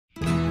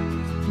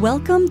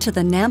Welcome to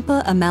the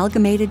Nampa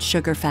Amalgamated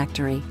Sugar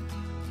Factory.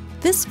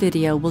 This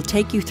video will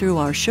take you through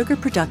our sugar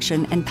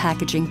production and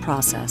packaging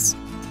process.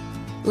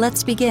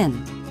 Let's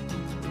begin.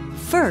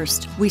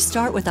 First, we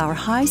start with our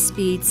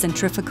high-speed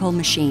centrifugal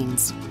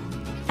machines.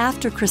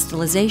 After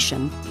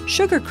crystallization,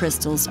 sugar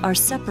crystals are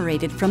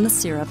separated from the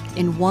syrup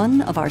in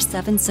one of our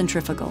 7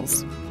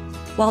 centrifugals.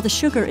 While the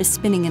sugar is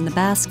spinning in the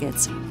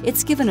baskets,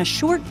 it's given a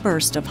short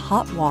burst of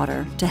hot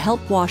water to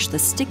help wash the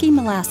sticky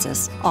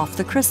molasses off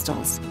the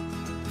crystals.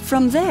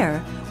 From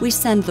there, we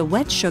send the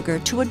wet sugar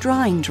to a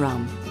drying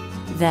drum,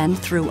 then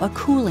through a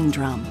cooling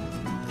drum.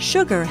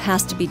 Sugar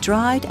has to be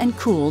dried and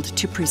cooled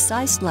to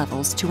precise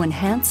levels to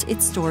enhance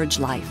its storage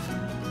life.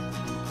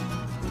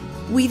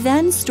 We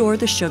then store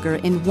the sugar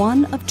in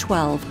one of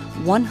 12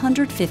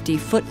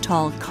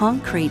 150-foot-tall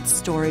concrete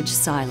storage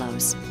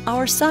silos.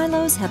 Our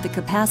silos have the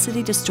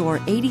capacity to store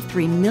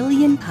 83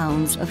 million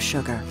pounds of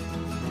sugar.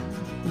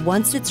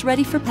 Once it's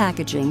ready for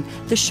packaging,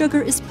 the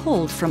sugar is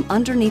pulled from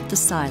underneath the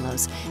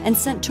silos and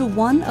sent to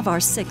one of our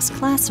 6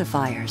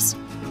 classifiers.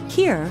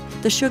 Here,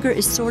 the sugar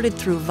is sorted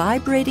through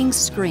vibrating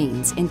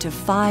screens into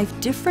 5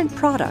 different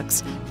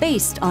products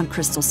based on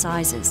crystal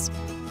sizes.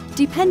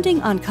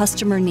 Depending on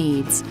customer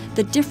needs,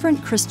 the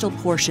different crystal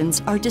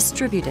portions are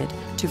distributed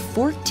to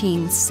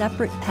 14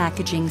 separate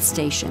packaging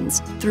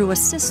stations through a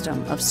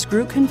system of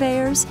screw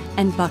conveyors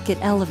and bucket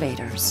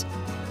elevators.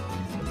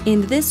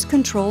 In this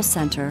control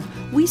center,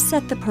 we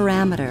set the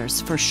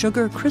parameters for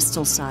sugar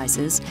crystal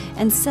sizes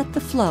and set the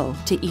flow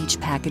to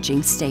each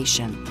packaging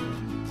station.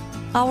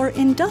 Our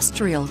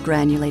industrial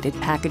granulated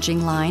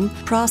packaging line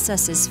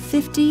processes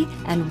 50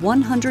 and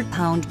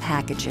 100-pound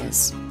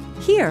packages.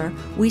 Here,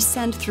 we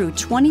send through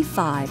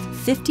 25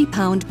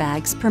 50-pound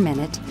bags per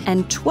minute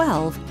and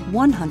 12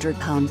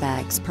 100-pound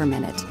bags per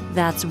minute.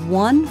 That's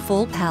 1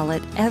 full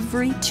pallet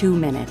every 2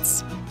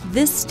 minutes.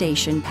 This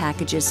station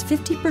packages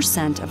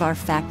 50% of our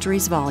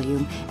factory's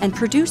volume and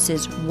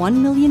produces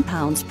 1 million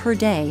pounds per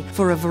day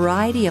for a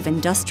variety of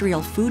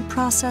industrial food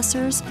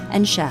processors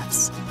and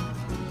chefs.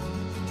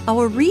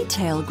 Our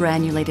retail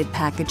granulated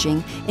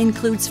packaging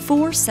includes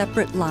 4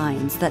 separate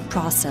lines that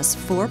process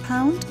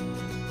 4-pound,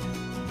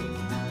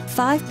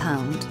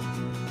 5-pound,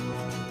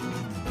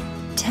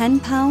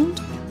 10-pound,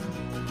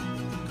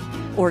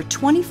 or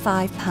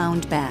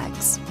 25-pound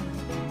bags.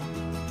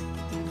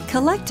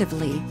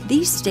 Collectively,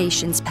 these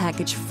stations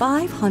package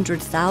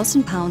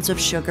 500,000 pounds of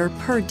sugar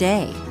per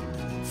day.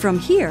 From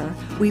here,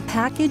 we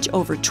package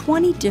over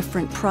 20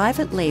 different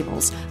private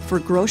labels for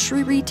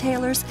grocery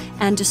retailers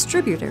and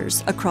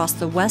distributors across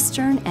the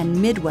western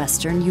and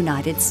midwestern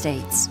United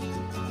States.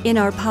 In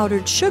our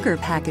powdered sugar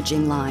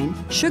packaging line,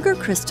 sugar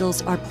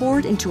crystals are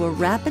poured into a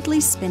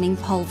rapidly spinning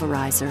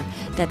pulverizer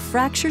that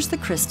fractures the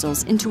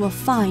crystals into a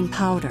fine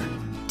powder.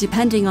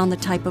 Depending on the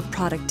type of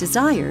product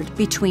desired,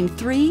 between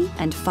 3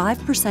 and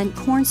 5%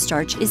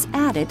 cornstarch is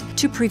added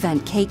to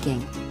prevent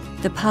caking.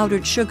 The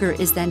powdered sugar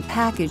is then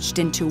packaged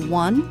into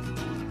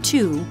 1,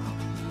 2,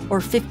 or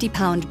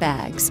 50-pound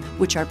bags,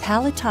 which are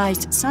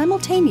palletized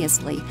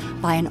simultaneously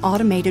by an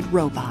automated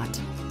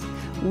robot.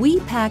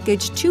 We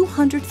package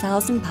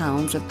 200,000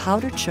 pounds of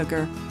powdered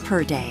sugar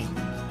per day.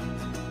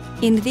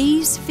 In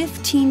these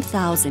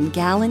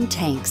 15,000-gallon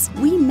tanks,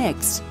 we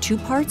mix 2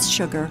 parts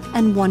sugar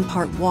and 1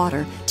 part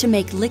water to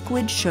make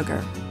liquid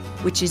sugar,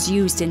 which is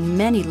used in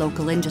many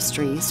local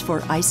industries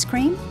for ice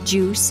cream,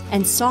 juice,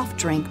 and soft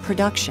drink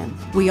production.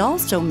 We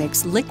also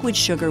mix liquid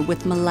sugar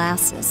with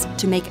molasses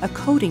to make a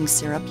coating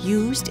syrup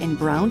used in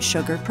brown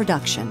sugar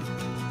production.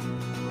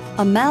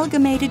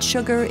 Amalgamated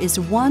Sugar is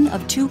one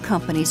of 2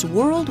 companies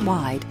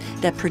worldwide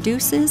that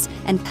produces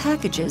and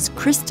packages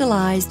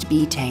crystallized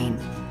betaine.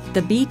 The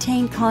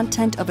betaine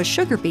content of a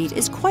sugar beet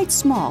is quite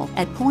small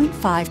at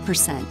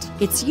 0.5%.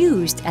 It's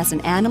used as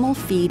an animal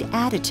feed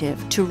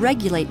additive to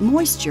regulate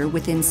moisture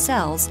within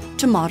cells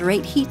to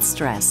moderate heat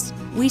stress.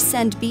 We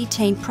send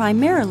betaine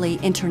primarily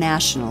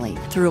internationally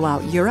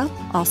throughout Europe,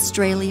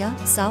 Australia,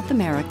 South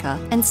America,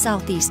 and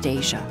Southeast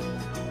Asia.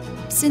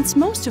 Since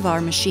most of our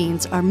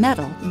machines are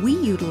metal, we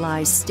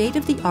utilize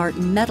state-of-the-art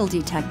metal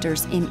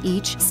detectors in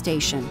each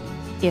station.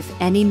 If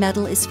any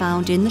metal is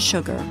found in the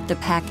sugar, the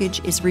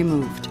package is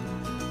removed.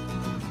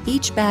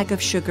 Each bag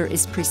of sugar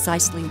is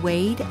precisely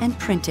weighed and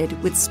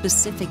printed with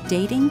specific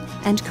dating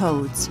and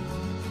codes.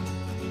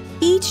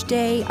 Each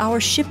day, our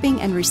shipping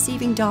and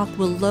receiving dock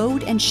will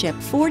load and ship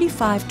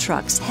 45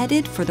 trucks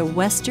headed for the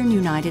western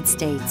United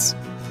States.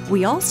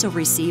 We also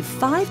receive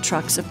 5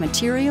 trucks of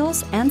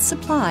materials and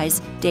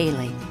supplies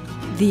daily.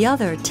 The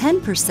other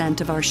 10%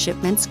 of our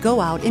shipments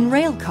go out in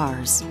rail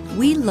cars.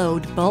 We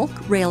load bulk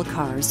rail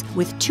cars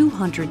with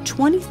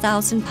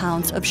 220,000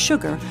 pounds of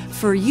sugar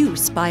for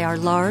use by our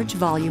large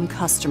volume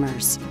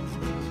customers.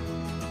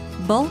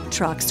 Bulk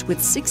trucks with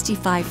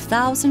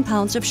 65,000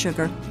 pounds of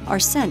sugar are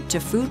sent to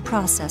food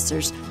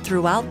processors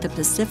throughout the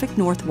Pacific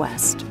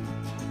Northwest.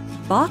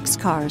 Box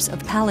cars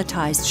of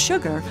palletized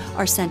sugar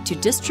are sent to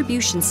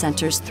distribution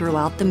centers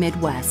throughout the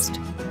Midwest.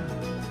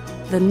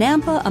 The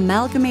Nampa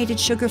Amalgamated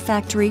Sugar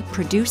Factory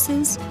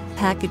produces,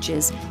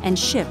 packages, and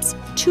ships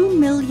 2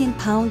 million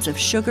pounds of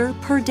sugar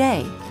per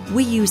day.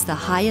 We use the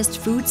highest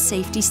food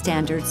safety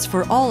standards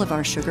for all of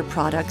our sugar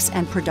products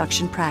and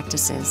production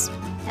practices.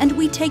 And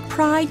we take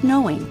pride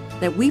knowing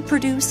that we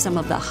produce some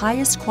of the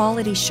highest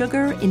quality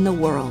sugar in the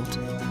world.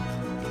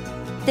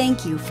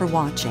 Thank you for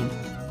watching.